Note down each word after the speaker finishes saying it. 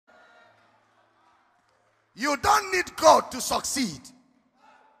You don't need God to succeed.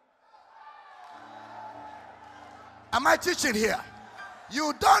 Am I teaching here?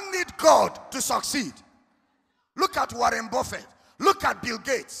 You don't need God to succeed. Look at Warren Buffett. Look at Bill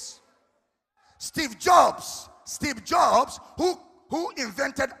Gates. Steve Jobs, who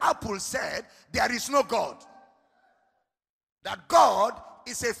invented Apple, said there is no God. That God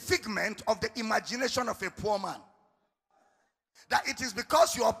is a figment of the imagination of a poor man. That it is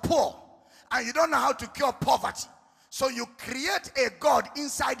because you are poor and you don't know how to cure poverty, so you create a God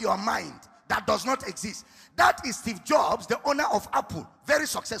inside your mind that does not exist. That is Steve Jobs, the owner of Apple, very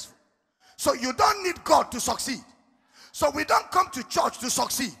successful. So you don't need God to succeed. So we don't come to church to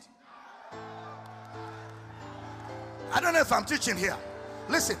succeed. I don't know if I'm teaching here.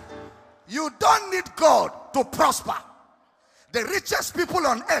 Listen, you don't need God to prosper. The richest people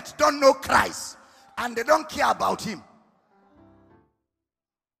on earth don't know Christ and they don't care about him.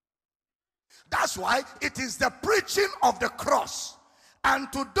 That's why it is the preaching of the cross.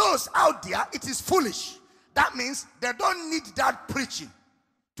 And to those out there, it is foolish. That means they don't need that preaching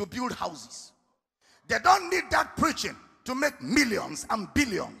to build houses. They don't need that preaching to make millions and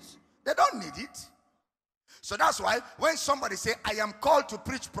billions. They don't need it. So that's why when somebody say, I am called to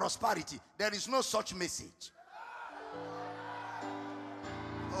preach prosperity, there is no such message.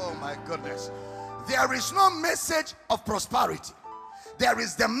 Oh my goodness. There is no message of prosperity. There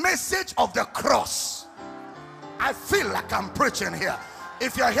is the message of the cross. I feel like I'm preaching here.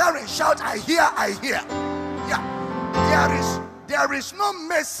 If you're hearing, shout, I hear, I hear. Yeah, there is no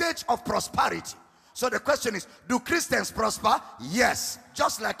message of prosperity. So the question is, do Christians prosper? Yes,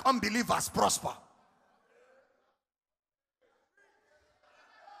 just like unbelievers prosper.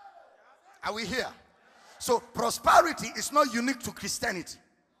 Are we here? So prosperity is not unique to Christianity.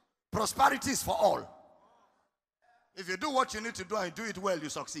 Prosperity is for all. If you do what you need to do and you do it well, you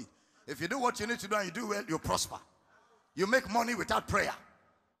succeed. If you do what you need to do and you do well, you prosper. You make money without prayer.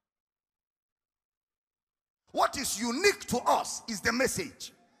 What is unique to us is the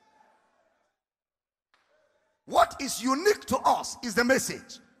message. What is unique to us is the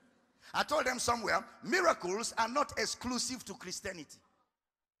message. I told them somewhere, miracles are not exclusive to Christianity.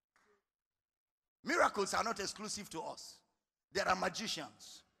 Miracles are not exclusive to us. There are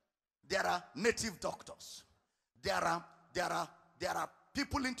magicians. There are native doctors. There are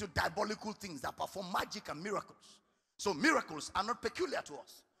people into diabolical things that perform magic and miracles. So miracles are not peculiar to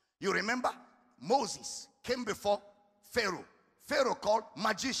us. You remember Moses came before Pharaoh. Pharaoh called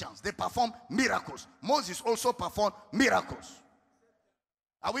magicians. They perform miracles. Moses also performed miracles.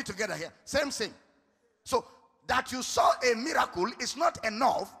 Are we together here? Same thing. So that you saw a miracle is not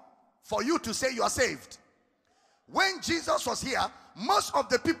enough for you to say you are saved. When Jesus was here, most of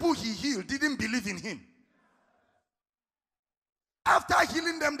the people he healed didn't believe in him. After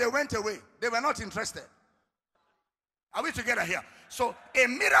healing them, they went away. They were not interested. Are we together here? So a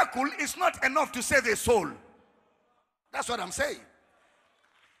miracle is not enough to save a soul. That's what I'm saying.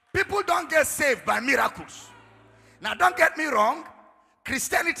 People don't get saved by miracles. Now don't get me wrong.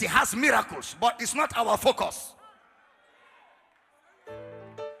 Christianity has miracles, but it's not our focus.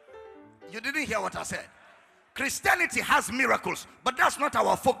 You didn't hear what I said. Christianity has miracles, but that's not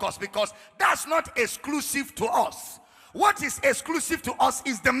our focus, because that's not exclusive to us. What is exclusive to us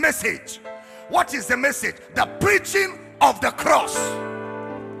is the message. What is the message? The preaching of the cross.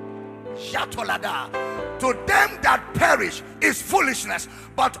 To them that perish is foolishness,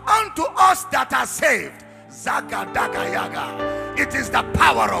 but unto us that are saved, it is the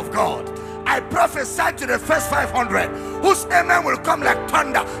power of God. I prophesy to the first 500 whose amen will come like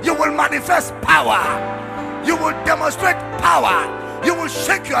thunder. You will manifest power. You will demonstrate power. You will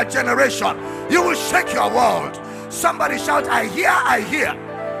shake your generation. You will shake your world. Somebody shout, I hear, I hear.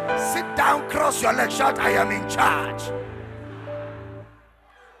 Sit down, cross your legs, shout, I am in charge.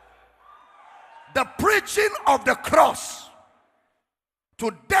 The preaching of the cross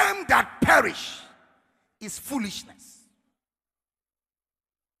to them that perish is foolishness.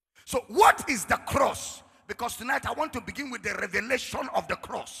 So what is the cross? Because tonight I want to begin with the revelation of the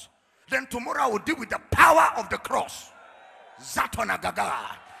cross. Then tomorrow I will deal with the power of the cross.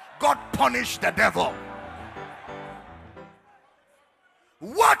 Zatonagaga. God punished the devil.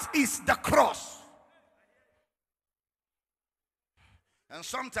 What is the cross? And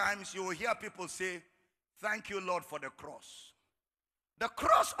sometimes you will hear people say, thank you, Lord, for the cross. The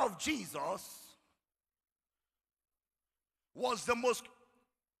cross of Jesus was the most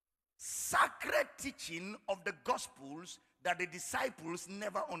sacred teaching of the Gospels that the disciples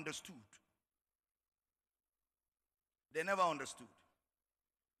never understood. They never understood.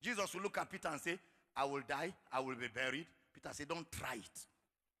 Jesus will look at Peter and say, I will die, I will be buried. Peter said, don't try it.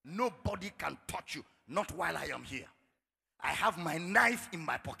 Nobody can touch you. Not while I am here. I have my knife in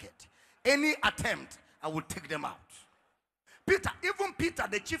my pocket. Any attempt, I will take them out. Even Peter,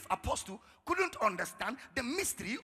 the chief apostle, couldn't understand the mystery